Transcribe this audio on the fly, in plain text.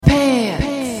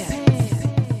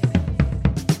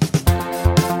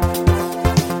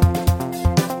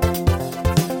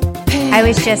I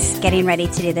was just getting ready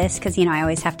to do this because, I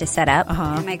always have to set up.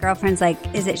 And my girlfriend's like,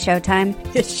 is it showtime?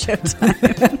 It's showtime.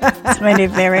 It's my new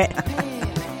favorite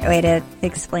way to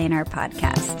explain our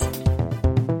podcast.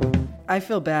 I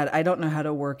feel bad. I don't know how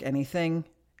to work anything.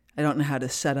 I don't know how to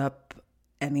set up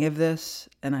any of this.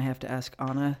 And I have to ask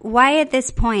Anna. Why at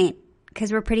this point?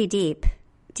 Because we're pretty deep.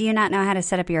 Do you not know how to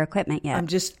set up your equipment yet?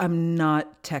 I'm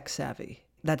not tech savvy.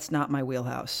 That's not my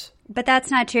wheelhouse. But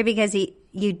that's not true because you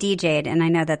DJ'd, and I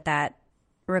know that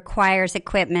requires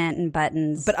equipment and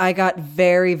buttons. But I got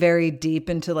very, very deep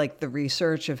into the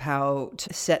research of how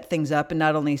to set things up and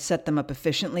not only set them up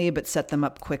efficiently, but set them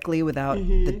up quickly without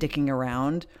the dicking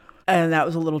around. And that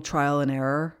was a little trial and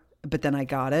error, but then I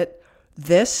got it.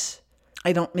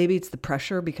 Maybe it's the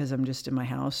pressure because I'm just in my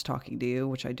house talking to you,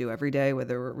 which I do every day,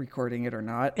 whether we're recording it or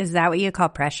not. Is that what you call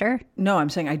pressure? No, I'm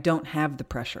saying I don't have the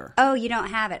pressure. Oh, you don't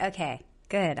have it. Okay,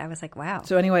 good. I was like, wow.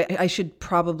 So anyway, I should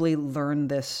probably learn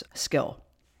this skill.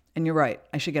 And you're right.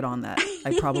 I should get on that.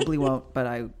 I probably won't, but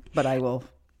I will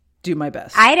do my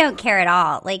best. I don't care at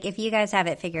all. If you guys have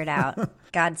it figured out,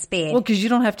 Godspeed. Well, because you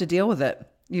don't have to deal with it.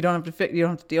 You don't have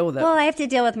to deal with it. Well, I have to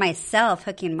deal with myself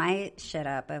hooking my shit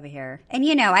up over here. And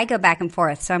I go back and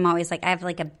forth. So I'm always I have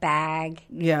a bag.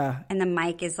 Yeah. And the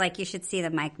mic is you should see the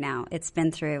mic now. It's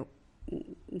been through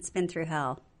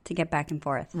hell to get back and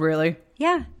forth. Really?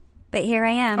 Yeah. But here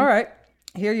I am. All right.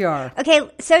 Here you are. Okay.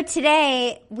 So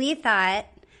today we thought,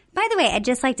 by the way, I'd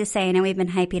just like to say, I know we've been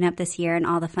hyping up this year and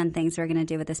all the fun things we're going to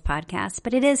do with this podcast,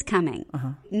 but it is coming.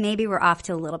 Maybe we're off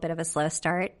to a little bit of a slow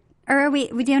start. Or are we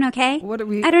doing okay? What are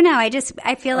we? I don't know.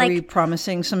 I feel Are we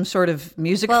promising some sort of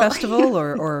music festival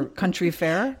or country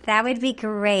fair? That would be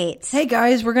great. Hey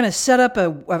guys, we're going to set up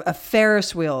a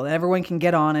Ferris wheel and everyone can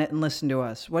get on it and listen to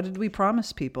us. What did we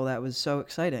promise people that was so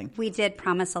exciting? We did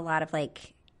promise a lot of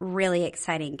really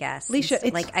exciting guests. Alicia,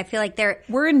 I feel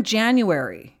we're in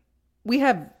January. We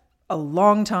have a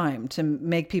long time to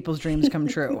make people's dreams come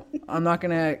true. I'm not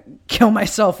going to kill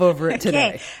myself over it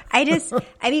today.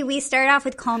 We start off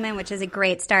with Coleman, which is a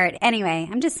great start. Anyway,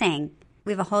 I'm just saying,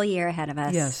 we have a whole year ahead of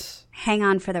us. Yes. Hang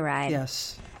on for the ride.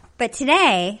 Yes. But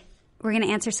today, we're going to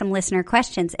answer some listener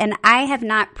questions. And I have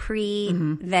not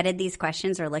pre-vetted these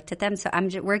questions or looked at them. So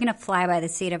we're going to fly by the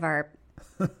seat of our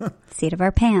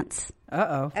pants.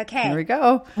 Uh-oh. Okay. Here we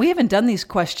go. We haven't done these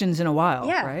questions in a while,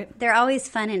 right? They're always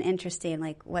fun and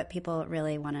interesting, what people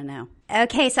really want to know.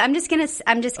 Okay, so I'm just gonna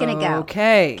go.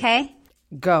 Okay. Okay?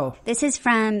 Go. This is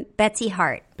from Betsy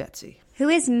Hart. Betsy. Who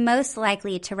is most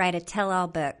likely to write a tell-all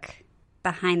book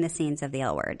behind the scenes of the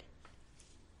L Word?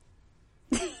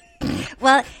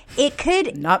 Well, it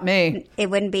could... Not me. It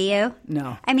wouldn't be you?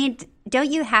 No. Don't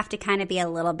you have to kind of be a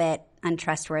little bit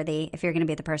untrustworthy if you're going to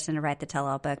be the person to write the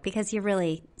tell-all book because you're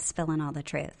really spilling all the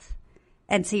truth?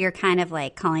 And so you're kind of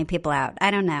calling people out.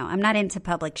 I don't know. I'm not into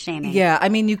public shaming. Yeah,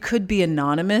 you could be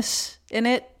anonymous in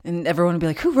it and everyone would be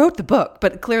like, who wrote the book?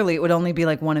 But clearly it would only be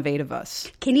one of 8 of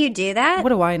us. Can you do that? What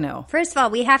do I know? First of all,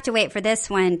 we have to wait for this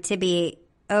one to be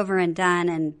over and done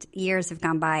and years have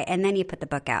gone by and then you put the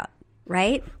book out.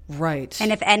 Right? Right.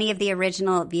 And if any of the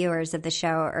original viewers of the show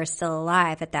are still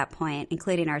alive at that point,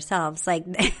 including ourselves,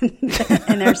 and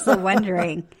they're still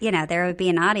wondering, there would be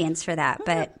an audience for that.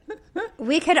 But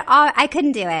I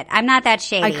couldn't do it. I'm not that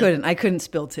shady. I couldn't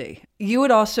spill tea. You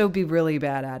would also be really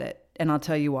bad at it. And I'll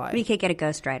tell you why. We could get a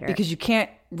ghostwriter. Because you can't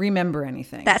remember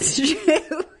anything. That's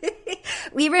true.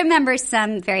 We remember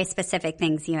some very specific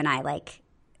things, you and I.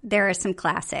 There are some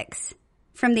classics.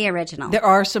 From the original. There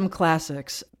are some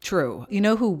classics. True. You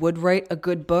know who would write a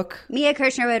good book? Mia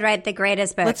Kirshner would write the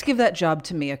greatest book. Let's give that job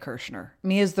to Mia Kirshner.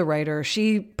 Mia's the writer.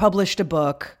 She published a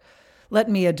book. Let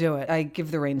Mia do it. I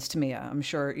give the reins to Mia. I'm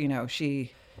sure,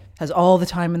 she has all the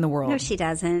time in the world. No, she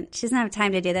doesn't. She doesn't have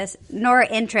time to do this, nor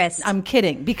interest. I'm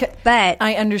kidding. But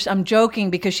I'm joking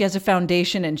because she has a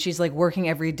foundation and she's working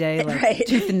every day, right.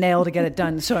 tooth and nail to get it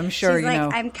done. So I'm sure, she's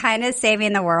I'm kind of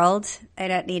saving the world. I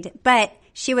don't need to. But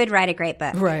she would write a great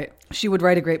book. Right. She would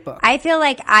write a great book. I feel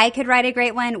like I could write a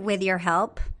great one with your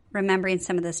help, remembering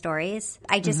some of the stories.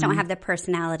 I just don't have the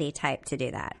personality type to do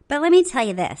that. But let me tell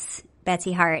you this,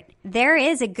 Betsy Hart. There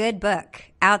is a good book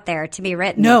out there to be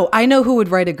written. No, I know who would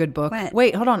write a good book. What?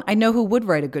 Wait, hold on. I know who would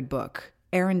write a good book.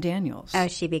 Erin Daniels. Oh,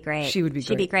 she'd be great. She would be great.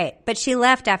 She'd be great. But she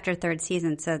left after 3rd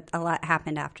season, so a lot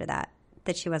happened after that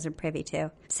she wasn't privy to.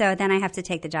 So then I have to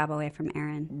take the job away from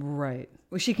Erin. Right.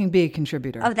 Well, she can be a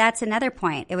contributor. Oh, that's another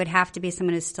point. It would have to be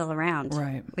someone who's still around.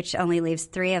 Right. Which only leaves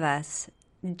 3 of us.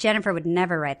 Jennifer would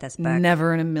never write this book.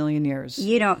 Never in a million years.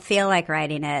 You don't feel like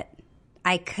writing it.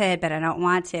 I could, but I don't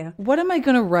want to. What am I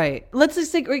going to write? Let's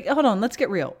just think. Hold on. Let's get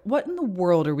real. What in the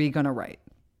world are we going to write?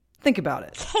 Think about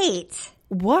it. Kate.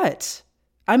 What?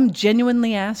 I'm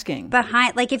genuinely asking.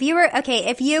 Behind, like if you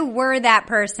were that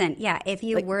person. Yeah, if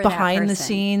you were that person. Behind the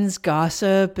scenes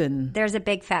gossip and... There's a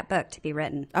big fat book to be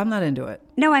written. I'm not into it.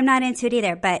 No, I'm not into it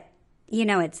either, but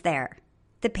it's there.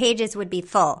 The pages would be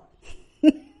full.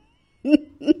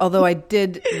 Although I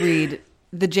did read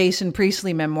the Jason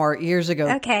Priestley memoir years ago.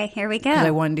 Okay, here we go. Because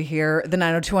I wanted to hear the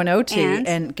 90210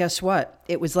 tea. And guess what?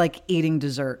 It was like eating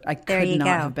dessert. I could not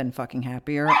have been fucking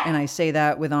happier. And I say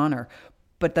that with honor.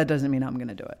 But that doesn't mean I'm going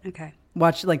to do it. Okay.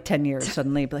 Watch like 10 years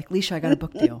suddenly. Be like, Leisha, I got a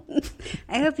book deal.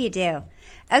 I hope you do.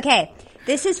 Okay.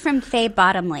 This is from Faye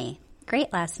Bottomley.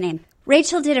 Great last name.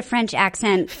 Rachel did a French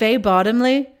accent. Faye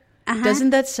Bottomley? Doesn't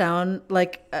that sound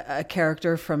like a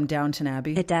character from Downton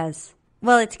Abbey? It does.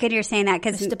 Well, it's good you're saying that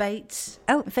because... Mr. Bates.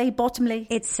 Oh, Faye Bottomley.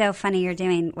 It's so funny you're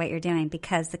doing what you're doing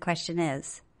because the question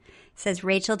is, it says,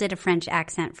 Rachel did a French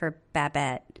accent for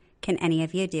Babette. Can any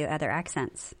of you do other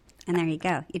accents? And there you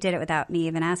go. You did it without me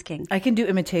even asking. I can do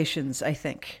imitations, I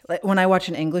think. Like when I watch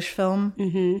an English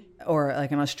film or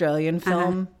like an Australian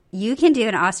film. You can do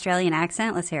an Australian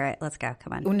accent? Let's hear it. Let's go.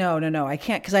 Come on. No. I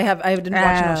can't because I didn't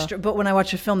watch but when I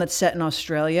watch a film that's set in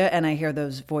Australia and I hear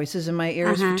those voices in my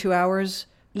ears for 2 hours,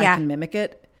 I can mimic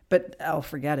it, but I'll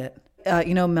forget it.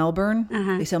 Melbourne?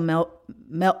 They say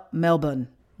Melbourne.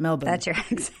 That's your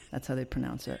accent. That's how they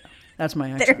pronounce it. That's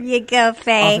my accent. There you go,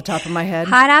 Faye. Off the top of my head.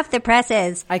 Hot off the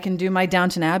presses. I can do my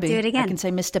Downton Abbey. Do it again. I can say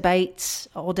Mr. Bates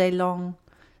all day long.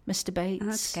 Mr. Bates.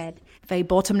 Oh, that's good. Faye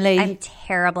Bottomley. I'm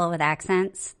terrible with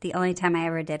accents. The only time I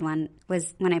ever did one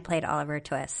was when I played Oliver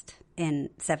Twist in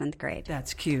 7th grade.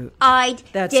 That's cute. I'd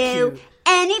do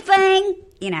anything.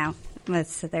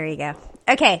 So there you go.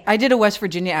 Okay. I did a West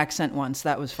Virginia accent once.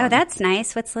 That was fun. Oh, that's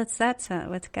nice. Let's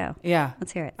go. Yeah.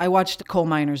 Let's hear it. I watched Coal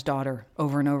Miner's Daughter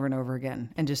over and over and over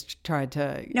again and just tried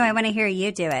to... No, I want to hear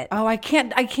you do it. Oh, I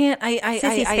can't.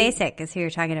 Sissy Spacek is who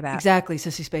you're talking about. Exactly,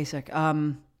 Sissy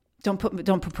Spacek. Don't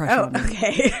put pressure on me.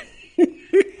 Okay.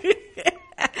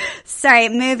 Sorry,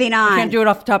 moving on. I can't do it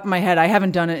off the top of my head. I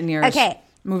haven't done it in years. Okay.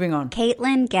 Moving on.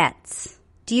 Caitlin Getz.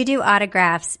 Do you do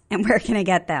autographs and where can I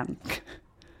get them?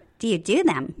 Do you do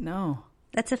them? No.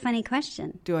 That's a funny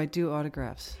question. Do I do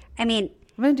autographs? I mean...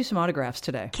 I'm going to do some autographs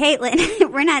today. Caitlin,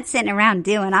 we're not sitting around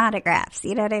doing autographs.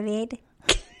 You know what I mean?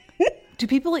 Do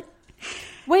people...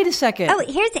 Wait a second. Oh,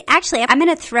 actually, I'm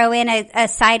going to throw in a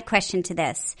side question to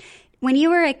this. When you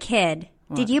were a kid,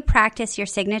 did you practice your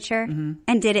signature? Mm-hmm.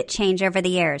 And did it change over the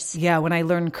years? Yeah, when I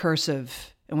learned cursive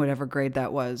in whatever grade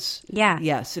that was. Yeah.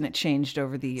 Yes, and it changed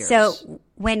over the years. So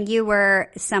when you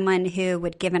were someone who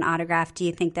would give an autograph, do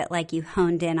you think that like you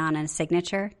honed in on a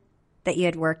signature that you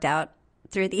had worked out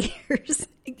through the years?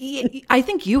 I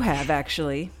think you have,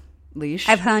 actually, Leash.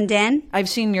 I've honed in? I've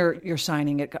seen your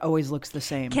signing. It always looks the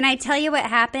same. Can I tell you what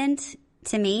happened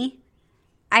to me?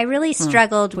 I really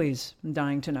struggled. Please, I'm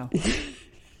dying to know.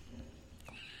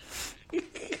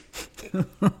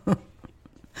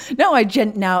 No,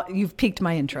 now you've piqued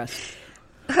my interest.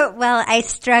 Well, I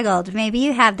struggled. Maybe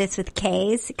you have this with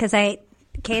K's because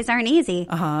K's aren't easy.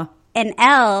 Uh-huh. And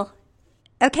L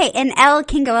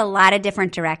can go a lot of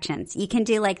different directions. You can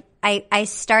do like, I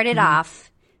started off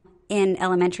in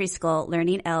elementary school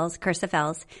learning L's, cursive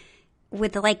L's,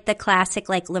 with like the classic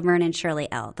like Laverne and Shirley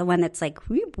L, the one that's like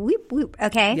whoop, whoop, whoop.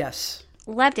 Okay? Yes.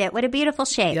 Loved it. What a beautiful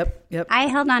shape. Yep. I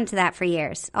held on to that for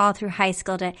years, all through high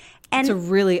school. And it's a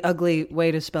really ugly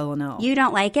way to spell an L. You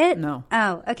don't like it? No.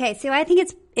 Oh, okay. So I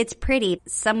think it's pretty.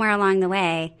 Somewhere along the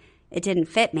way, it didn't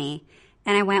fit me.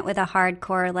 And I went with a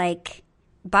hardcore, like,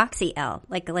 boxy L,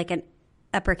 like an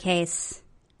uppercase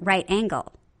right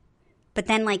angle. But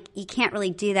then, like, you can't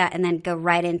really do that and then go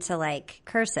right into, like,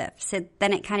 cursive. So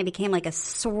then it kind of became like a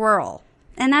swirl.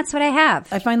 And that's what I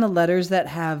have. I find the letters that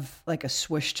have like a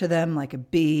swish to them, like a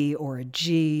B or a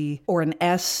G or an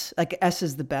S, like S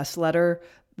is the best letter.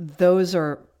 Those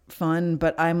are fun,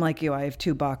 but I'm like you. I have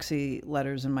 2 boxy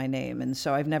letters in my name. And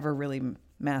so I've never really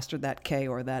mastered that K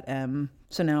or that M.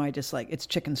 So now I just like, it's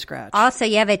chicken scratch. Also,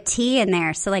 you have a T in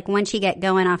there. So like once you get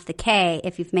going off the K,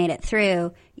 if you've made it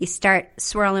through, you start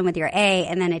swirling with your A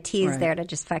and then a T is there to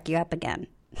just fuck you up again.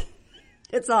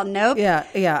 It's all nope.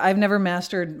 Yeah. I've never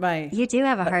mastered my... You do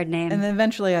have a hard name. And then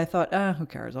eventually I thought, who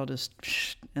cares? I'll just...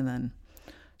 And then...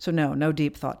 So no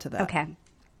deep thought to that. Okay.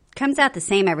 Comes out the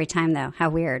same every time, though. How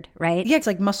weird, right? Yeah, it's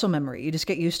like muscle memory. You just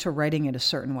get used to writing it a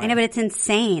certain way. I know, but it's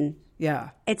insane. Yeah.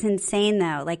 It's insane,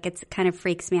 though. Like, it kind of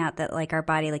freaks me out that, like, our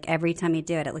body, like, every time you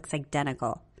do it, it looks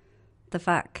identical. The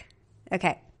fuck?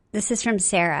 Okay. This is from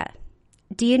Sarah.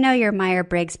 Do you know your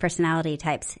Myers-Briggs personality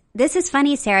types? This is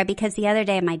funny, Sarah, because the other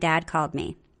day my dad called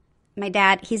me. My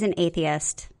dad, he's an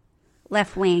atheist,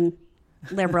 left-wing,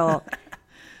 liberal,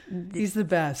 He's the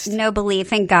best. no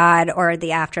belief in God or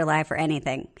the afterlife or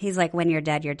anything. He's like, when you're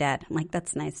dead, you're dead. I'm like,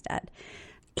 that's nice, Dad.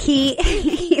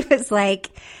 He was like,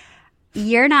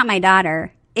 you're not my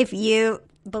daughter if you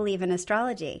believe in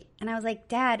astrology. And I was like,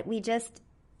 Dad,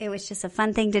 it was just a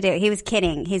fun thing to do. He was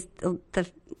kidding. He's the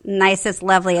nicest,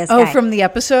 loveliest guy. Oh, from the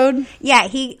episode? Yeah,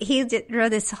 he wrote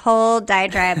this whole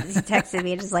diatribe. He texted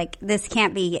me just like,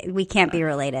 we can't be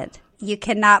related. You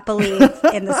cannot believe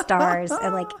in the stars.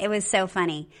 And like, it was so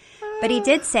funny. But he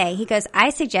did say, he goes, I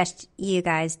suggest you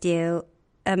guys do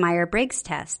a Myers-Briggs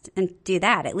test and do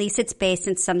that. At least it's based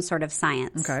in some sort of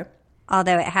science. Okay.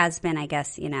 Although it has been, I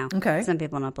guess, Okay. some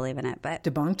people don't believe in it, but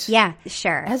Debunked? yeah,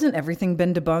 sure. Hasn't everything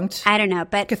been debunked? I don't know,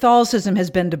 but Catholicism has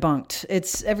been debunked.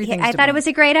 It's everything. I thought it was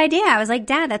a great idea. I was like,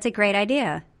 Dad, that's a great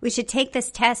idea. We should take this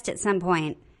test at some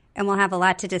point and we'll have a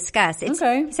lot to discuss.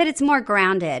 Okay. He said it's more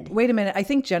grounded. Wait a minute. I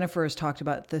think Jennifer has talked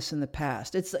about this in the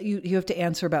past. It's you have to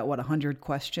answer about 100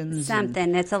 questions.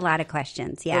 Something. It's a lot of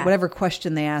questions. Yeah. Whatever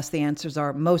question they ask, the answers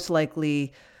are most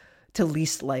likely to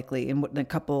least likely, and a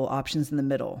couple options in the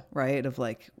middle, right? Of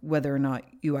like whether or not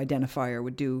you identify or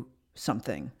would do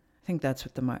something. I think that's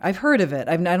what I've heard of it.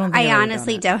 I don't. Think I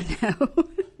honestly don't know.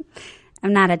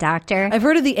 I'm not a doctor. I've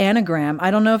heard of the anagram.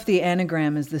 I don't know if the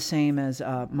anagram is the same as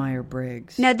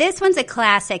Myers-Briggs. No, this one's a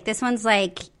classic. This one's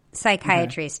like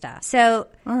psychiatry stuff. So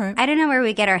all right. I don't know where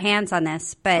we get our hands on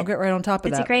this, but I'll get right on top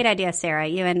of that. It's a great idea, Sarah.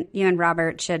 You and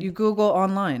Robert should. You Google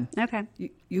online. Okay.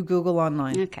 You Google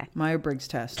online. Okay. Myers-Briggs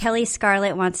test. Kelly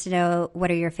Scarlett wants to know, what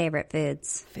are your favorite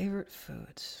foods? Favorite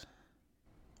foods.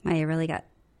 Wow, you really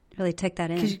took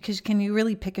that in. Because can you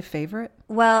really pick a favorite?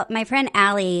 Well, my friend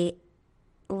Allie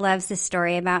loves this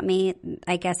story about me.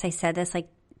 I guess I said this like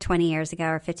 20 years ago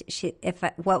or 50.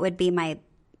 What would be my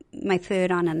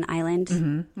food on an island?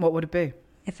 Mm-hmm. What would it be?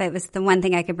 If it was the one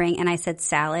thing I could bring, and I said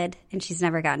salad, and she's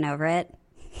never gotten over it.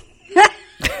 I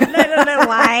don't know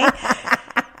why.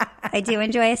 I do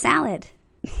enjoy a salad.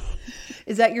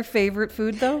 Is that your favorite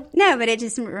food, though? No, but it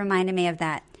just reminded me of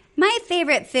that. My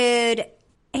favorite food,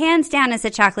 hands down, is a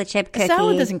chocolate chip cookie. A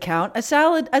salad doesn't count. A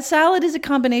salad is a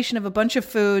combination of a bunch of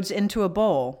foods into a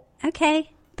bowl.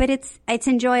 Okay, but it's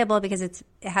enjoyable because it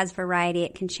has variety.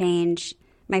 It can change.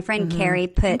 My friend Carrie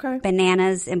put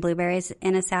bananas and blueberries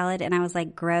in a salad, and I was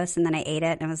like, gross, and then I ate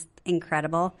it, and it was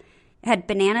incredible. It had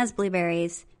bananas,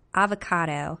 blueberries,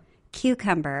 avocado,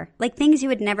 cucumber, like things you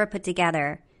would never put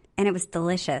together, and it was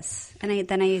delicious. And I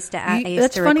used to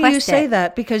That's to funny request you say it.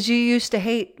 that, because you used to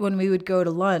hate when we would go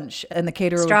to lunch and the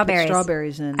caterer would put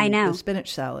strawberries in the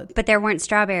spinach salad. But there weren't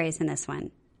strawberries in this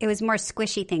one. It was more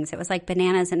squishy things. It was like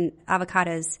bananas and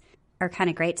avocados are kind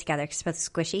of great together because it's both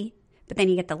squishy, but then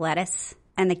you get the lettuce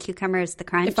and the cucumbers, the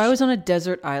crunch. If I was on a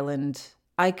desert island,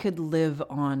 I could live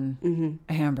on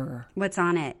a hamburger. What's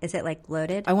on it? Is it like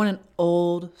loaded? I want an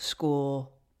old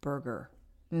school burger.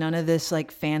 None of this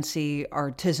like fancy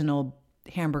artisanal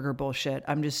hamburger bullshit.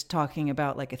 I'm just talking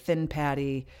about like a thin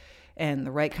patty and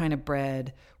the right kind of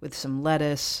bread with some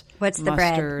lettuce. What's the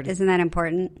mustard. bread? Isn't that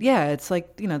important? Yeah, it's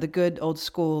like, the good old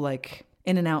school like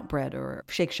In-N-Out bread or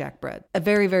Shake Shack bread. A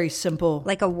very, very simple.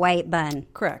 Like a white bun.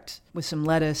 Correct. With some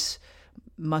lettuce,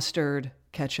 mustard,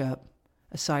 ketchup,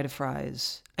 a side of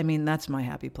fries. I mean, that's my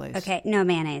happy place. Okay, no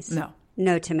mayonnaise. No.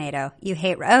 No tomato. You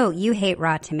hate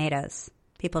raw tomatoes.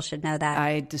 People should know that.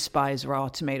 I despise raw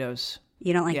tomatoes.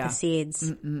 You don't like the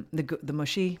seeds. The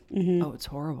mushy? Mm-hmm. Oh, it's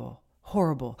horrible.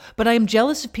 Horrible. But I am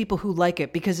jealous of people who like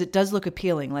it because it does look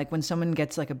appealing. Like when someone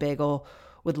gets like a bagel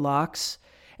with lox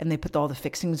and they put all the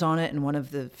fixings on it and one of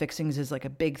the fixings is like a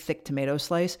big thick tomato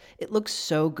slice. It looks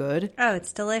so good. Oh,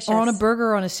 it's delicious. Or on a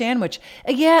burger or on a sandwich.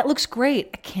 Yeah, it looks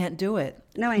great. I can't do it.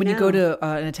 No, I know. When you go to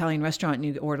an Italian restaurant and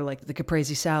you order like the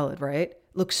caprese salad, right?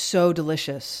 Looks so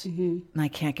delicious. Mm-hmm. And I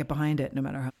can't get behind it no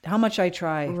matter how much I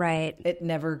try. Right. It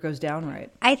never goes down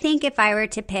right. I think if I were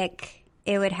to pick,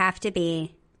 it would have to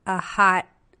be a hot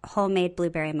homemade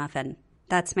blueberry muffin.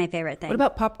 That's my favorite thing. What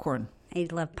about popcorn? I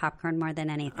love popcorn more than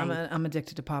anything. I'm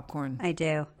addicted to popcorn. I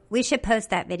do. We should post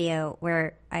that video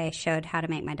where I showed how to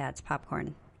make my dad's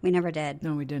popcorn. We never did.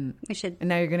 No, we didn't. We should. And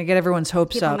now you're going to get everyone's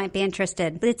hopes People up. might be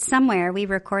interested. But it's somewhere. We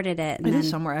recorded it. It is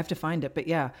somewhere. I have to find it. But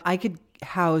yeah, I could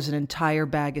house an entire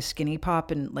bag of Skinny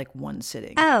Pop in like one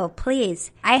sitting. Oh, please.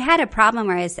 I had a problem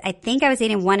where I think I was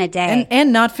eating one a day.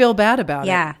 And not feel bad about it.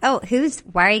 Yeah. Oh,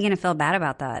 why are you going to feel bad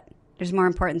about that? There's more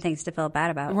important things to feel bad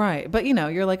about. Right. But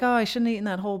you're like, oh, I shouldn't have eaten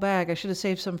that whole bag. I should have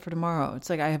saved some for tomorrow. It's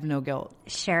like, I have no guilt.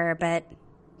 Sure, but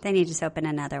then you just open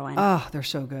another one. Oh, they're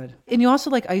so good. And you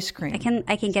also like ice cream.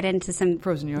 I can get into some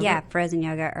frozen yogurt. Yeah, frozen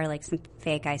yogurt or like some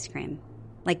fake ice cream.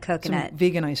 like coconut Some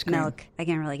vegan ice cream. milk. I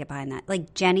can really get behind that.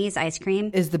 Like Jenny's ice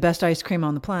cream Is the best ice cream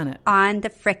on the planet. on the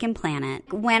frickin'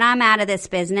 planet. When I'm out of this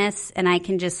business and I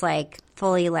can just like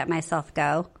fully let myself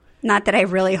go. Not that I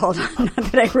really hold on, not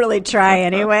that I really try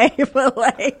anyway, but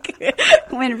like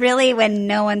when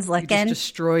no one's You looking. just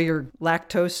destroy your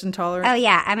lactose intolerance. Oh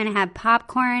yeah, I'm going to have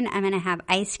popcorn, I'm going to have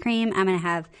ice cream, I'm going to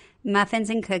have muffins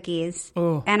and cookies,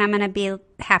 Oh. and I'm going to be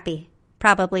happy.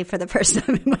 Probably for the first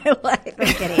time in my life. I'm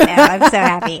kidding. No, I'm so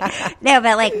happy. No,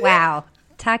 but like, wow.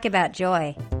 Talk about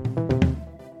joy.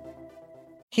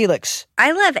 Helix.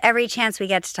 I love every chance we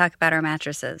get to talk about our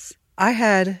mattresses. I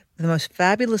had the most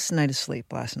fabulous night of sleep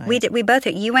last night. We did. We both.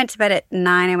 You went to bed at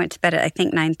 9. I went to bed at I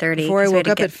think 9:30. Before I woke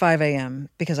up at 5 a.m.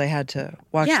 because I had to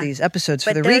watch these episodes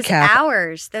for the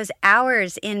recap. Those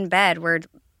hours in bed were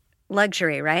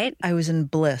luxury, right? I was in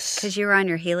bliss. Because you were on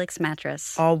your Helix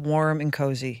mattress. All warm and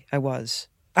cozy. I was.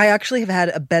 I actually have had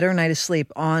a better night of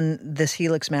sleep on this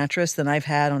Helix mattress than I've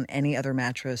had on any other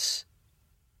mattress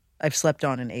I've slept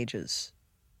on in ages.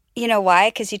 You know why?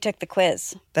 Because you took the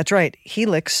quiz. That's right.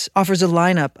 Helix offers a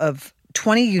lineup of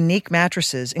 20 unique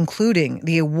mattresses, including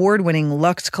the award-winning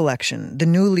Luxe Collection, the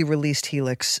newly released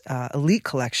Helix Elite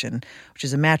Collection, which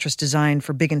is a mattress designed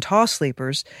for big and tall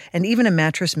sleepers, and even a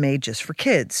mattress made just for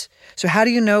kids. So how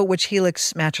do you know which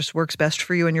Helix mattress works best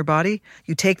for you and your body?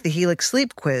 You take the Helix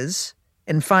Sleep Quiz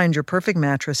and find your perfect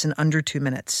mattress in under 2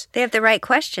 minutes. They have the right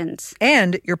questions.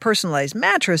 And your personalized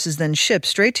mattress is then shipped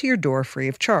straight to your door free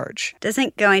of charge.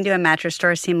 Doesn't going to a mattress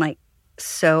store seem like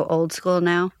so old school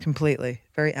now? Completely.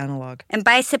 Very analog. And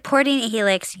by supporting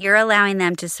Helix, you're allowing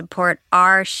them to support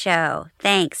our show.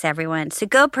 Thanks, everyone. So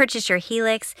go purchase your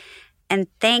Helix and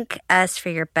thank us for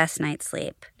your best night's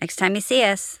sleep. Next time you see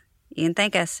us, you can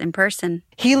thank us in person.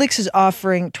 Helix is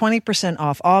offering 20%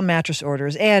 off all mattress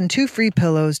orders and 2 free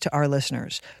pillows to our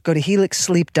listeners. Go to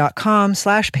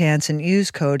helixsleep.com/pants and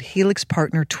use code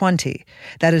HelixPartner20.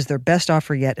 That is their best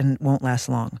offer yet and it won't last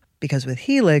long. Because with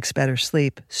Helix, better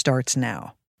sleep starts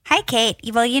now. Hi, Kate.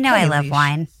 Well, you know Hey, I love Leash.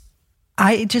 wine.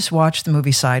 I just watched the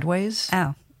movie Sideways.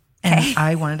 Oh, And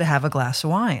I wanted to have a glass of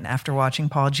wine after watching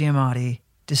Paul Giamatti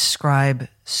describe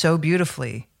so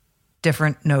beautifully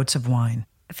different notes of wine.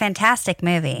 fantastic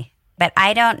movie. But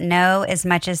I don't know as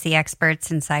much as the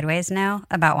experts in Sideways know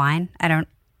about wine. I don't.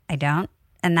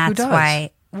 And that's does?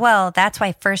 that's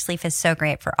why First Leaf is so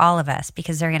great for all of us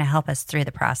because they're going to help us through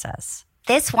the process.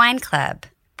 This wine club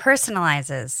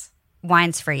personalizes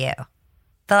wines for you.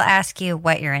 They'll ask you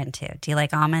what you're into. Do you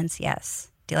like almonds? Yes.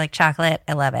 Do you like chocolate?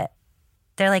 I love it.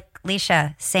 They're like,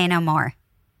 Leisha, say no more.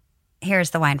 Here's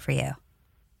the wine for you.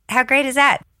 How great is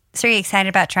that? So are you excited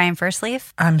about trying First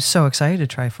Leaf? I'm so excited to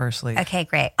try First Leaf. Okay,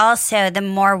 great. Also, the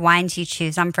more wines you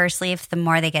choose on First Leaf, the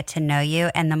more they get to know you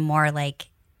and the more like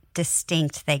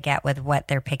distinct they get with what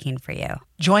they're picking for you.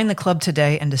 Join the club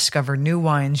today and discover new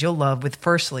wines you'll love with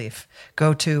First Leaf.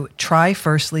 Go to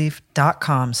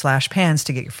tryfirstleaf.com/pants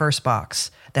to get your first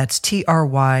box. That's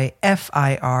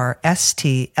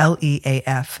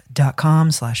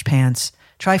tryfirstleaf.com/pants.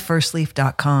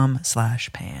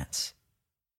 Tryfirstleaf.com/pants.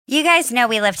 You guys know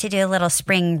we love to do a little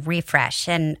spring refresh,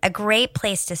 and a great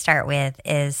place to start with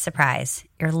is surprise,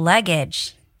 your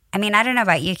luggage. I mean, I don't know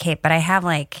about you, Kate, but I have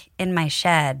like in my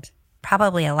shed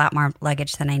probably a lot more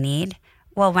luggage than I need.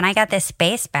 Well, when I got this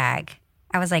Base bag,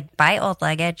 I was like, buy old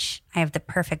luggage. I have the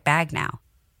perfect bag now.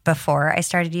 Before I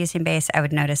started using Base, I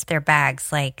would notice their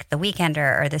bags like the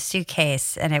Weekender or the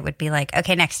suitcase, and it would be like,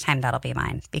 okay, next time that'll be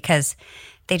mine because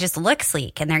they just look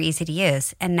sleek and they're easy to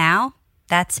use. And now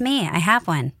that's me. I have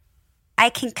one. I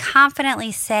can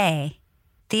confidently say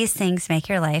these things make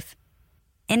your life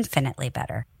infinitely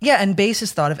better. Yeah, and Base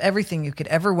has thought of everything you could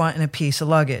ever want in a piece of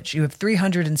luggage. You have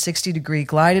 360-degree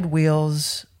glided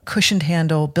wheels, cushioned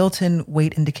handle, built-in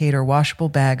weight indicator, washable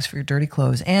bags for your dirty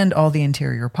clothes, and all the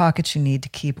interior pockets you need to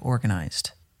keep organized.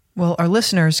 Well, our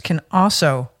listeners can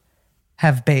also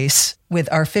have Base with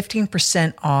our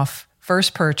 15% off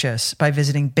first purchase by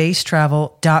visiting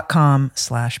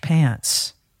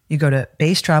basetravel.com/pants. You go to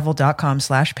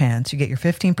basetravel.com/pants. You get your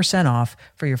 15% off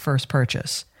for your first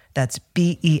purchase. That's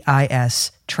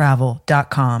BEIS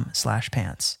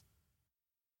travel.com/pants.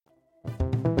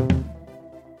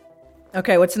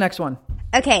 Okay, what's the next one?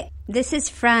 Okay, this is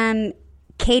from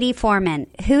Katie Foreman.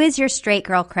 Who is your straight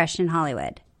girl crush in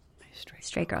Hollywood?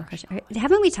 Straight girl crush.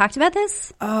 Haven't we talked about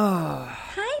this? Oh.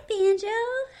 Hi, Banjo.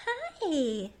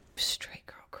 Hi. Straight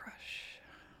girl crush.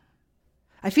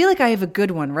 I feel like I have a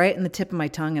good one right in the tip of my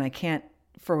tongue, and I can't,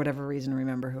 for whatever reason,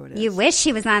 remember who it is. You wish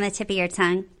she was on the tip of your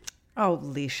tongue. Oh,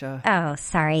 Leisha. Oh,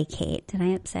 sorry, Kate. Did I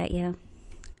upset you?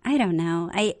 I don't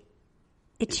know. It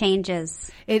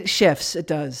changes. It shifts. It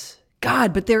does.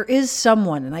 God, but there is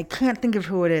someone, and I can't think of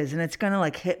who it is, and it's going to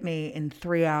like hit me in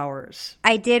 3 hours.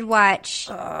 I did watch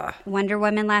Wonder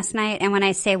Woman last night, and when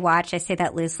I say watch, I say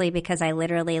that loosely because I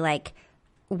literally like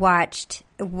watched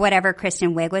whatever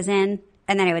Kristen Wiig was in,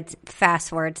 and then I would fast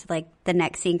forward to like the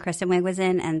next scene Kristen Wiig was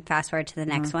in, and fast forward to the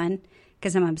next one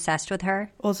because I'm obsessed with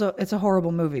her. Also, it's a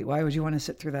horrible movie. Why would you want to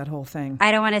sit through that whole thing?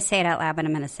 I don't want to say it out loud, but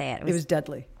I'm going to say it. It was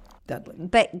deadly. Deadly.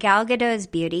 But Gal Gadot's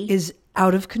beauty is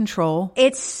out of control.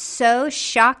 It's so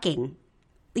shocking.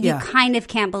 You kind of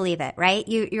can't believe it, right?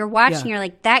 You're watching, you're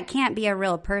like, that can't be a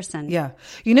real person. Yeah.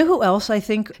 You know who else I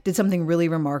think did something really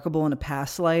remarkable in a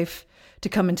past life to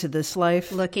come into this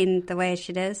life? Looking the way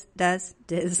she does.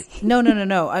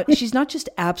 No. She's not just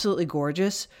absolutely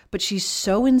gorgeous, but she's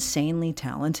so insanely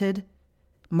talented.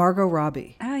 Margot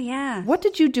Robbie. Oh, yeah. What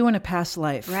did you do in a past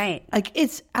life? Right. Like,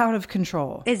 it's out of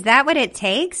control. Is that what it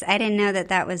takes? I didn't know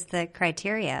that was the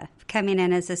criteria, coming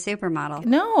in as a supermodel.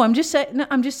 No, I'm just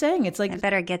saying it's like... I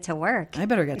better get to work. I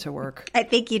better get to work. I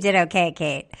think you did okay,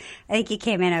 Kate. I think you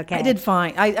came in okay. I did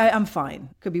fine. I'm fine.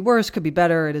 Could be worse, could be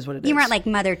better. It is what it is. You weren't like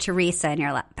Mother Teresa in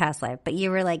your past life, but you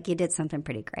were like, you did something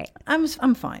pretty great. I'm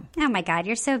fine. Oh, my God.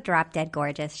 You're so drop dead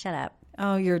gorgeous. Shut up.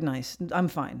 Oh, you're nice. I'm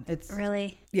fine. It's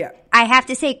really? Yeah. I have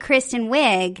to say, Kristen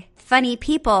Wiig, funny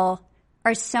people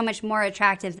are so much more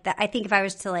attractive that I think if I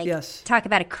was to talk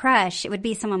about a crush, it would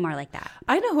be someone more like that.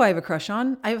 I know who I have a crush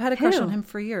on. I've had a crush on him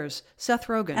for years. Seth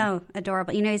Rogen. Oh,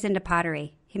 adorable. You know he's into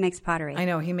pottery. He makes pottery. I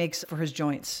know. He makes for his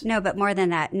joints. No, but more than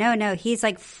that. No. He's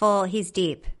like full. He's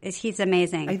deep. He's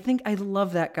amazing. I think I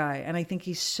love that guy. And I think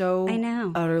he's so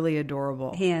utterly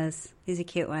adorable. He is. He's a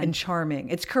cute one. And charming.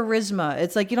 It's charisma.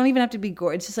 It's like you don't even have to be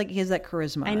gorgeous. It's just like he has that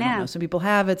charisma. I know. Some people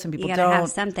have it. Some people don't. You gotta have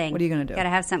something. What are you going to do? Gotta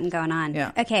have something going on.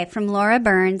 Yeah. Okay, from Laura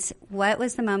Burns. What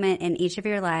was the moment in each of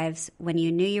your lives when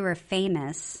you knew you were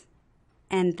famous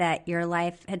and that your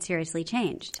life had seriously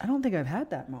changed? I don't think I've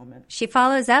had that moment. She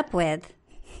follows up with,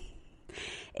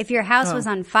 if your house was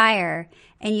on fire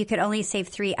and you could only save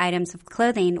 3 items of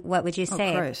clothing, what would you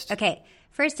save? Christ. Okay,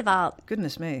 first of all,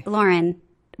 goodness me, Lauren,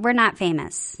 we're not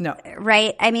famous. No.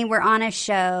 Right? I mean, we're on a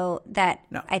show that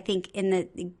I think in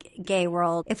the gay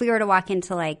world, if we were to walk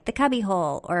into like the Cubby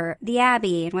Hole or the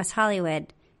Abbey in West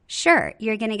Hollywood, sure,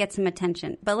 you're going to get some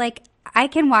attention. But like, I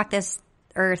can walk this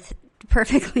earth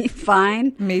perfectly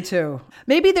fine. Me too.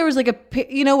 Maybe there was like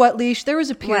you know what, Leash? There was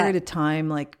a period of time,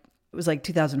 like, it was like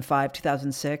 2005,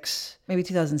 2006, maybe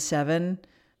 2007.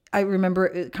 I remember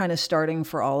it kind of starting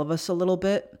for all of us a little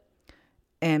bit.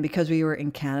 And because we were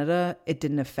in Canada, it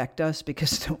didn't affect us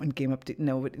because no one came up to,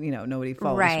 nobody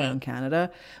follows around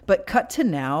Canada. But cut to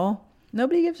now,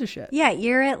 nobody gives a shit. Yeah,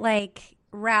 you're at like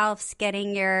Ralph's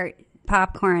getting your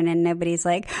popcorn and nobody's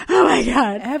like, oh my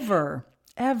God.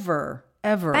 Ever.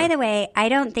 By the way, I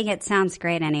don't think it sounds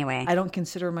great anyway. I don't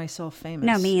consider myself famous.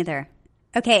 No, me either.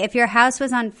 Okay, if your house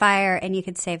was on fire and you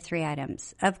could save 3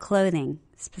 items of clothing,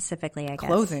 specifically, I guess.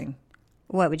 Clothing?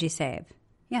 What would you save?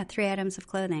 Yeah, 3 items of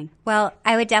clothing. Well,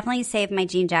 I would definitely save my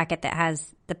jean jacket that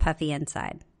has the puffy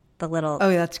inside. The little... Oh,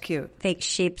 that's cute. Fake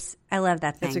sheeps. I love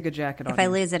that thing. It's a good jacket on If I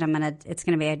lose it, it's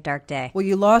going to be a dark day. Well,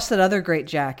 you lost that other great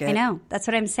jacket. I know. That's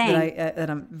what I'm saying. That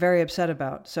I'm very upset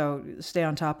about. So stay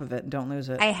on top of it and don't lose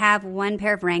it. I have one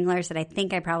pair of Wranglers that I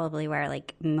think I probably wear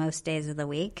like most days of the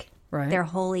week. Right. They're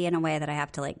holy in a way that I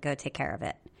have to like go take care of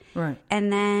it. Right.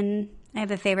 And then I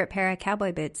have a favorite pair of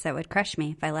cowboy boots that would crush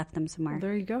me if I left them somewhere. Well,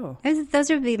 there you go. Those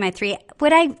would be my 3.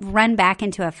 Would I run back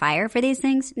into a fire for these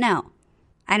things? No.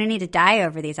 I don't need to die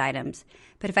over these items.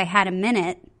 But if I had a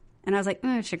minute and I was like,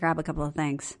 I should grab a couple of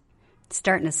things. It's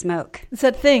starting to smoke. It's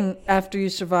that thing after you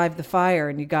survived the fire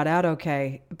and you got out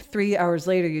okay. 3 hours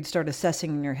later, you'd start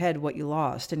assessing in your head what you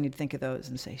lost. And you'd think of those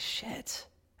and say, shit.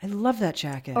 I love that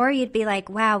jacket. Or you'd be like,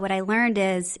 wow, what I learned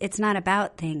is it's not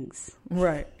about things.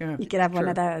 Right. Yeah. You could have one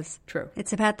of those. True.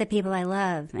 It's about the people I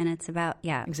love, and it's about,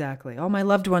 Exactly. All my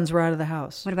loved ones were out of the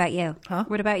house. What about you? Huh?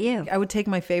 What about you? I would take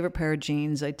my favorite pair of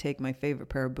jeans, I'd take my favorite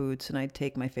pair of boots, and I'd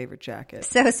take my favorite jacket.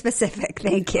 So specific.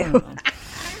 Thank you.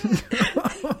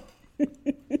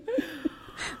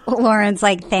 Lauren's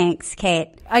like, thanks, Kate.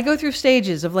 I go through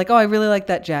stages of like, I really like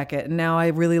that jacket, and now I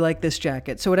really like this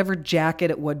jacket. So whatever jacket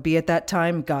it would be at that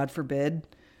time, God forbid,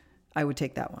 I would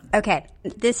take that one. Okay.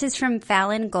 This is from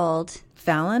Fallon Gold.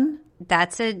 Fallon?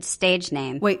 That's a stage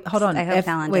name. Wait, hold on. I hope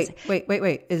Fallon does it.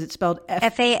 Wait. Is it spelled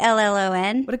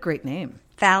Fallon? What a great name.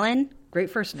 Fallon? Great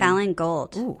first name. Fallon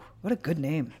Gold. Ooh, what a good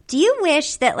name. Do you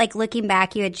wish that, like, looking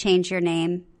back, you had changed your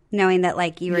name, knowing that,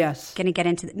 like, you were going to get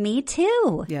into Me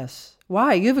too. Yes.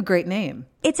 Why? You have a great name.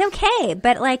 It's okay,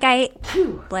 but, like,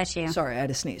 bless you. Sorry, I had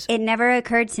to sneeze. It never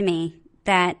occurred to me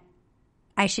that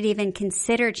I should even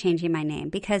consider changing my name,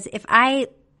 because if I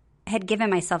had given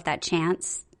myself that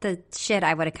chance, the shit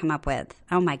I would have come up with.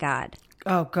 Oh, my God.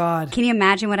 Oh, God. Can you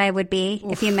imagine what I would be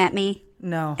if you met me?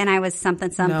 No. And I was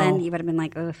something. No. You would have been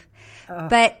like, oof.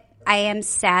 But I am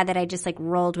sad that I just like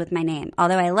rolled with my name.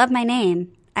 Although I love my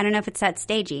name, I don't know if it's that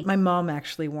stagey. My mom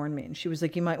actually warned me, and she was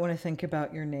like, you might want to think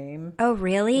about your name. Oh,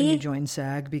 really? When you join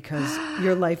SAG, because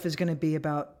your life is going to be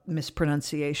about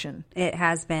mispronunciation. It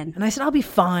has been. And I said, I'll be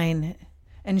fine.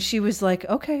 And she was like,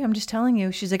 okay, I'm just telling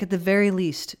you. She's like, at the very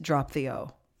least, drop the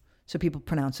O so people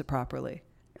pronounce it properly.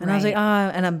 And I was like,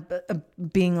 and I'm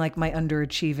being like my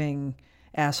underachieving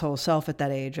asshole self at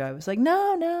that age. I was like,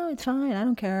 no, it's fine. I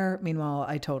don't care. Meanwhile,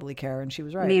 I totally care. And she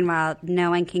was right. Meanwhile, no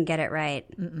one can get it right.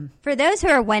 Mm-mm. For those who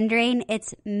are wondering,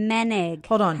 it's Menig.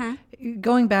 Hold on.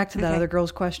 Going back to that other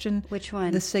girl's question. Which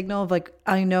one? The signal of like,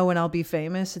 I know when I'll be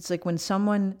famous. It's like when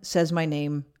someone says my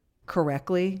name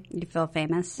correctly. You feel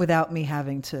famous? Without me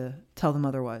having to tell them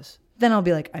otherwise. Then I'll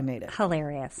be like, I made it.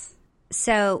 Hilarious.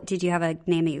 So, did you have a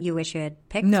name that you wish you had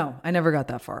picked? No, I never got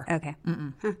that far. Okay.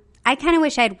 I kind of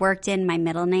wish I'd worked in my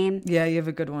middle name. Yeah, you have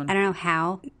a good one. I don't know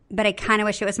how, but I kind of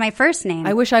wish it was my first name.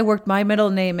 I wish I worked my middle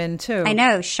name in too. I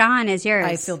know. Sean is yours.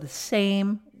 I feel the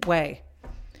same way.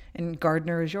 And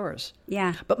Gardner is yours.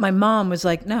 Yeah. But my mom was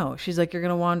like, no. She's like, you're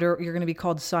going to be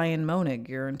called Cyan Monig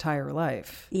your entire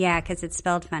life. Yeah, because it's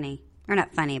spelled funny. Or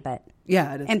not funny, but...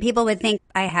 Yeah, it is. And people would think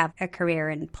I have a career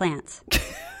in plants.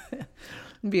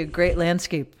 You'd be a great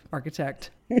landscape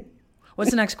architect. What's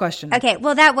the next question? Okay,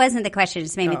 well, that wasn't the question. It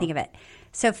just made me think of it.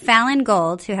 So Fallon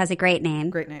Gold, who has a great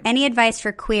name. Great name. Any advice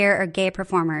for queer or gay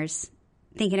performers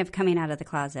thinking of coming out of the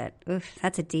closet? Oof,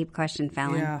 that's a deep question,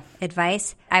 Fallon. Yeah.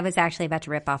 Advice? I was actually about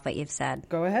to rip off what you've said.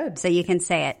 Go ahead. So you can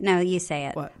say it. No, you say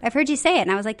it. What? I've heard you say it,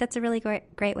 and I was like, that's a really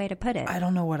great way to put it. I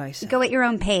don't know what I said. Go at your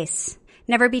own pace.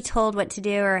 Never be told what to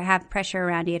do or have pressure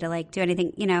around you to like do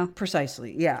anything,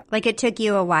 Precisely, yeah. Like it took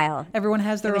you a while. Everyone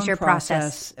has their own your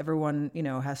process. Everyone,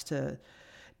 has to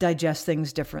digest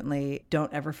things differently.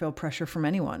 Don't ever feel pressure from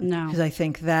anyone. No. Because I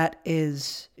think that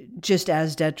is just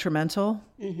as detrimental.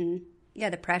 Mm-hmm. Yeah,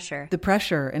 the pressure. The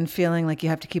pressure and feeling like you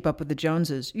have to keep up with the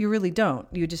Joneses. You really don't.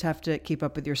 You just have to keep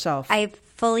up with yourself. I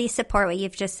fully support what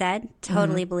you've just said.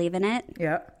 Totally believe in it.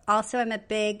 Yeah. Also, I'm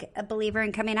a believer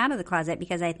in coming out of the closet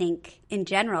because I think, in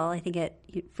general, it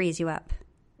frees you up.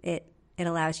 It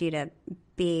allows you to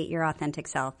be your authentic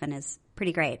self and is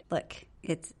pretty great. Look,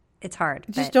 it's hard.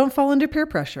 Just don't fall under peer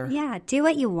pressure. Yeah, do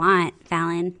what you want,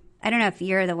 Fallon. I don't know if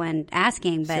you're the one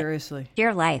asking, but seriously,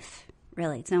 your life.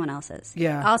 Really, it's no one else's.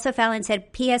 Yeah. Also, Fallon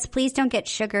said, P.S. Please don't get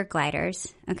sugar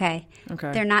gliders. Okay.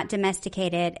 They're not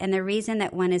domesticated. And the reason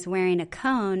that one is wearing a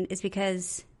cone is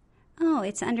because,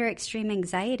 it's under extreme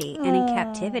anxiety and in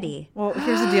captivity. Well,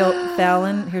 here's the deal,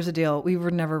 Fallon. Here's the deal. We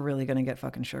were never really going to get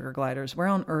fucking sugar gliders. Where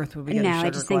on earth would we get a sugar glider? I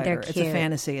just think they're cute. It's a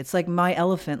fantasy. It's like my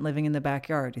elephant living in the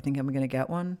backyard. Do you think I'm going to get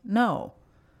one? No.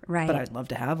 Right. But I'd love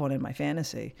to have one in my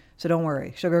fantasy. So don't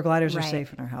worry. Sugar gliders are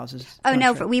safe in our houses. Oh,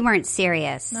 no, we weren't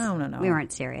serious. No. We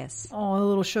weren't serious. Oh, a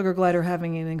little sugar glider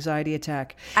having an anxiety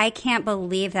attack. I can't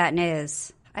believe that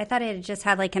news. I thought it had just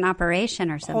had like an operation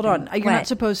or something. Hold on. You're not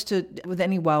supposed to, with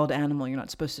any wild animal, you're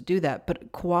not supposed to do that.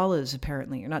 But koalas,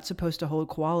 apparently, you're not supposed to hold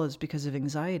koalas because of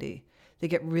anxiety. They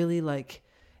get really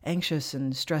anxious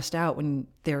and stressed out when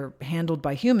they're handled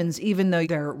by humans, even though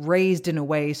they're raised in a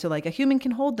way so like a human can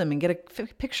hold them and get a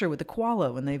picture with a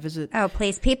koala when they visit. Oh,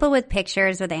 please. People with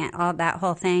pictures with all that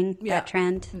whole thing, that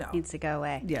trend needs to go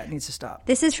away. Yeah, it needs to stop.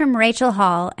 This is from Rachel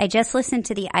Hall. I just listened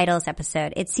to the Idols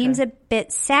episode. It seems a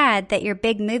bit sad that your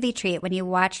big movie treat when you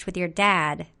watched with your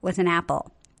dad was an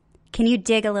apple. Can you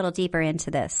dig a little deeper into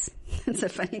this? It's a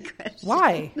funny question.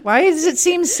 Why? Why does it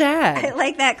seem sad? I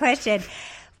like that question.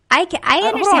 I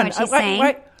understand what she's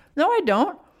saying. No, I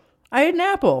don't. I ate an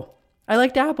apple. I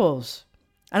liked apples.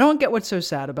 I don't get what's so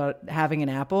sad about having an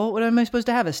apple. What am I supposed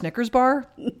to have? A Snickers bar?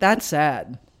 That's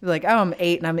sad. You're like, I'm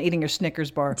 8 and I'm eating your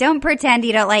Snickers bar. Don't pretend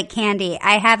you don't like candy.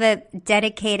 I have a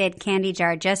dedicated candy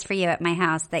jar just for you at my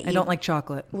house that I don't like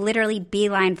chocolate. Literally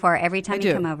beeline for every time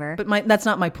you come over. But that's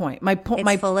not my point.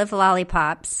 It's full of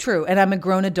lollipops. True, and I'm a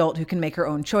grown adult who can make her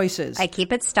own choices. I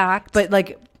keep it stocked. But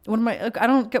what am I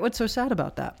don't get what's so sad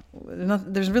about that.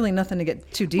 There's really nothing to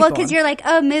get too deep on. Well, because you're like,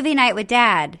 movie night with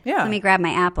Dad. Yeah. Let me grab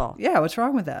my apple. Yeah, what's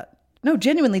wrong with that? No,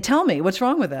 genuinely, tell me. What's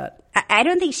wrong with that? I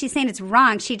don't think she's saying it's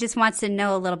wrong. She just wants to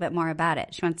know a little bit more about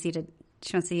it. She wants you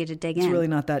to dig in. It's really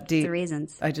not that deep. The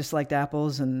reasons. I just liked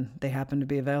apples, and they happened to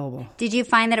be available. Did you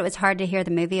find that it was hard to hear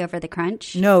the movie over the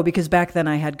crunch? No, because back then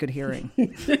I had good hearing.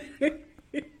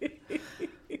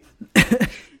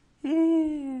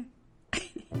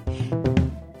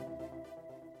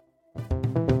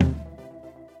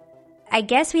 I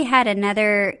guess we had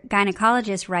another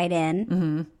gynecologist write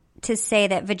in to say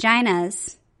that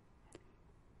vaginas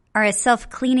are a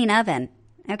self-cleaning oven.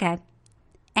 Okay.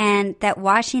 And that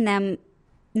washing them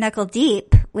knuckle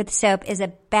deep with soap is a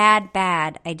bad,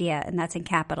 bad idea. And that's in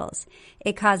capitals.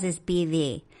 It causes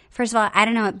BV. First of all, I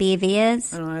don't know what BV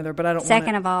is. I don't either, but I don't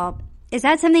Second of all, is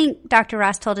that something Dr.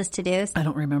 Ross told us to do? I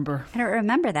don't remember. I don't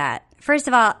remember that. First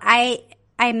of all, I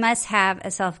must have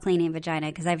a self-cleaning vagina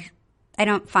because I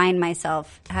don't find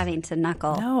myself having to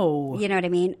knuckle. No. You know what I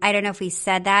mean? I don't know if we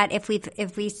said that. If we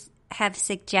have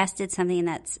suggested something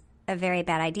that's a very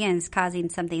bad idea and is causing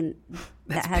something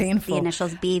that has painful. the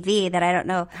initials BV that I don't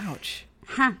know. Ouch.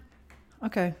 Huh.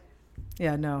 Okay.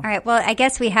 Yeah, no. All right. Well, I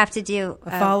guess we have to do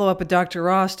a follow-up with Dr.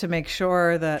 Ross to make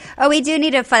sure that... Oh, we do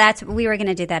need to... We were going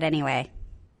to do that anyway.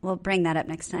 We'll bring that up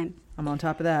next time. I'm on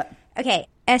top of that. Okay.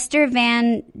 Esther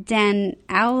Van Den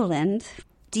Ouwland.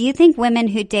 Do you think women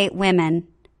who date women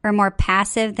are more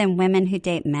passive than women who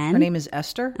date men? Her name is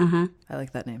Esther? Uh-huh. I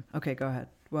like that name. Okay, go ahead.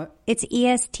 What? It's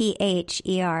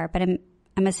ESTHER, but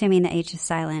I'm assuming the H is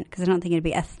silent because I don't think it'd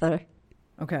be Esther.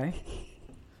 Okay.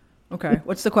 Okay.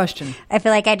 What's the question? I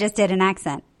feel like I just did an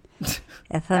accent.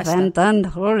 Esther Van Den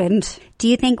Ouwland. Do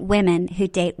you think women who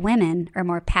date women are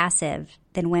more passive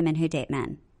than women who date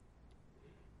men?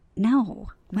 No.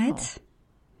 What?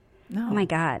 No. Oh my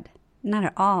God. Not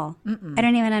at all. Mm-mm. I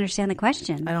don't even understand the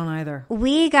question. I don't either.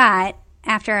 We got,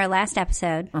 after our last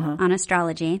episode on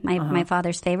astrology, my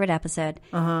father's favorite episode,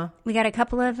 we got a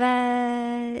couple of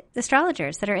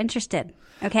astrologers that are interested.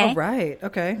 Okay? Oh, right.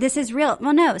 Okay. This is real.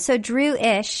 Well, no. So Drew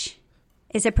Ish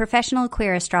is a professional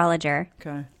queer astrologer.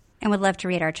 Okay. And would love to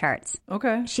read our charts.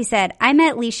 Okay. She said, I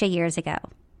met Leisha years ago.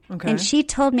 Okay. And she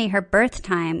told me her birth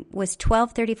time was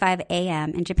 12:35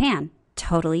 a.m. in Japan.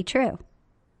 Totally true.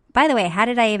 By the way, how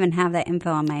did I even have that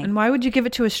info on And why would you give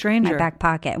it to a stranger? my back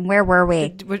pocket? And where were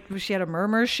we? Was she at a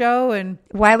Murmur show? And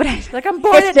Why would I? like, I'm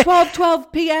born at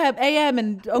 12 p.m. a.m.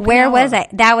 and Where was I?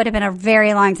 That would have been a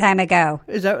very long time ago.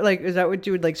 Is that what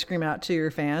you would like scream out to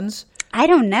your fans? I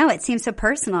don't know. It seems so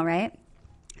personal, right?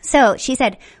 So she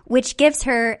said, which gives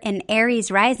her an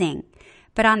Aries rising.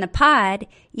 But on the pod,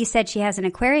 you said she has an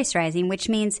Aquarius rising, which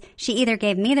means she either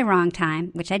gave me the wrong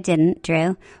time, which I didn't,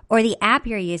 Drew, or the app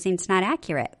you're using is not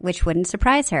accurate, which wouldn't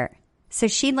surprise her. So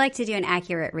she'd like to do an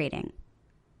accurate reading.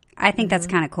 I think that's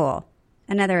kind of cool.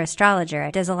 Another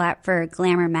astrologer does a lot for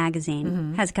Glamour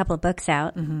magazine, has a couple of books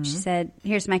out. She said,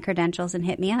 here's my credentials and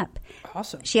hit me up.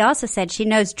 Awesome. She also said she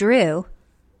knows Drew,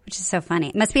 which is so funny.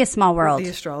 It must be a small world. The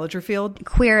astrologer field?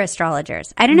 Queer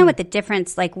astrologers. I don't know what the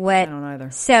difference, like what. I don't either.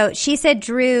 So she said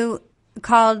Drew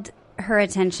called her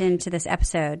attention to this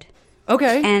episode.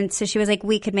 Okay. And so she was like,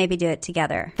 we could maybe do it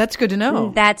together. That's good to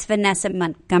know. That's Vanessa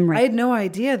Montgomery. I had no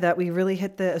idea that we really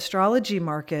hit the astrology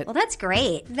market. Well, that's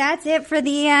great. That's it for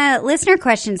the listener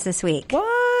questions this week.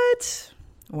 What?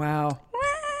 Wow.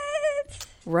 What?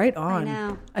 Right on. I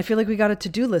know. I feel like we got a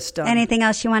to-do list done. Anything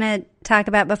else you want to talk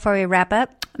about before we wrap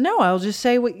up? No, I'll just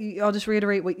say I'll just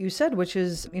reiterate what you said, which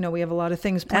is, we have a lot of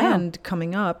things planned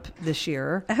coming up this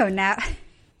year. Oh, now.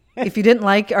 If you didn't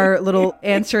like our little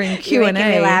answering Q&A, You're making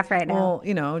me laugh right now.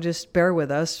 Well, just bear with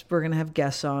us. We're going to have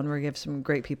guests on. We're going to have some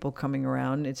great people coming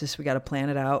around. It's just we got to plan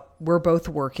it out. We're both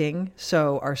working,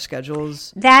 so our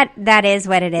schedules That is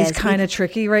what it is. It's kind of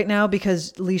tricky right now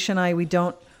because Leisha and I we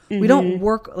don't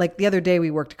work, like the other day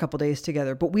we worked a couple days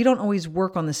together, but we don't always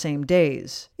work on the same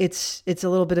days. It's a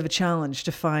little bit of a challenge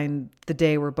to find the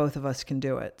day where both of us can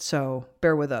do it. So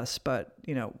bear with us, but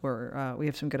we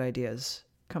have some good ideas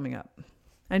coming up.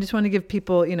 I just want to give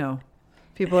people,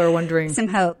 people are wondering. Some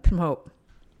hope. Some hope.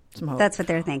 That's what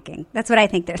they're thinking. That's what I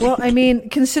think they're thinking. Well, I mean,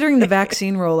 considering the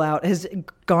vaccine rollout has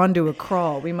gone to a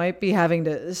crawl, we might be having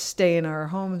to stay in our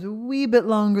homes a wee bit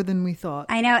longer than we thought.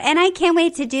 I know. And I can't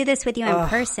wait to do this with you in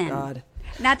person. God.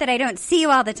 Not that I don't see you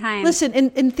all the time. Listen,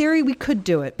 in theory, we could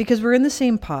do it because we're in the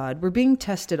same pod. We're being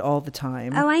tested all the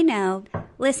time. Oh, I know.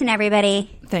 Listen,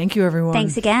 everybody. Thank you, everyone.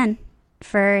 Thanks again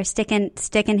for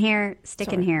sticking here.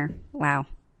 Wow.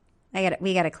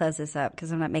 We got to close this up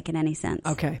because I'm not making any sense.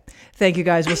 Okay. Thank you,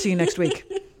 guys. We'll see you next week.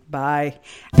 Bye.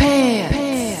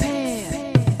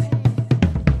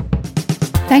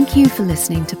 Thank you for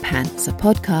listening to Pants, a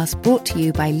podcast brought to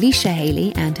you by Leisha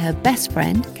Haley and her best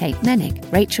friend, Kate Menig.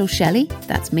 Rachel Shelley,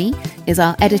 that's me, is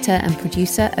our editor and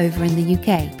producer over in the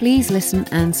UK. Please listen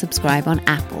and subscribe on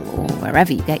Apple or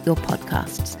wherever you get your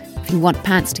podcasts. If you want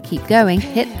Pants to keep going,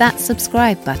 hit that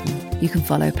subscribe button. You can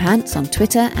follow Pants on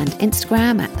Twitter and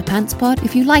Instagram at The Pants Pod.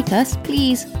 If you like us,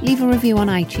 please leave a review on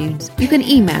iTunes. You can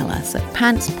email us at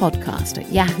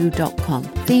pantspodcast@yahoo.com.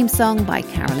 Theme song by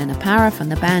Carolina Parra from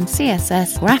the band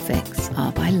CSS. Graphics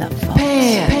are by Lovefox.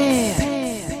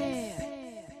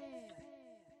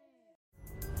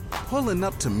 Pulling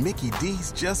up to Mickey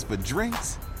D's just for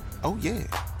drinks? Oh yeah,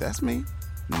 that's me.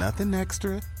 Nothing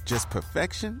extra, just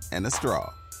perfection and a straw.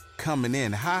 Coming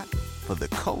in hot for the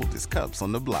coldest cups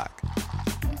on the block.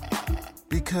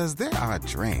 Because there are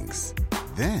drinks.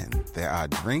 Then there are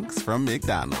drinks from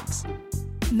McDonald's.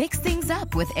 Mix things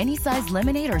up with any size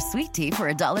lemonade or sweet tea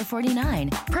for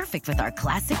 $1.49. Perfect with our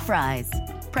classic fries.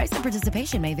 Price and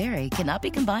participation may vary. Cannot be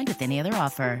combined with any other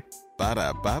offer.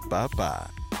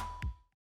 Ba-da-ba-ba-ba.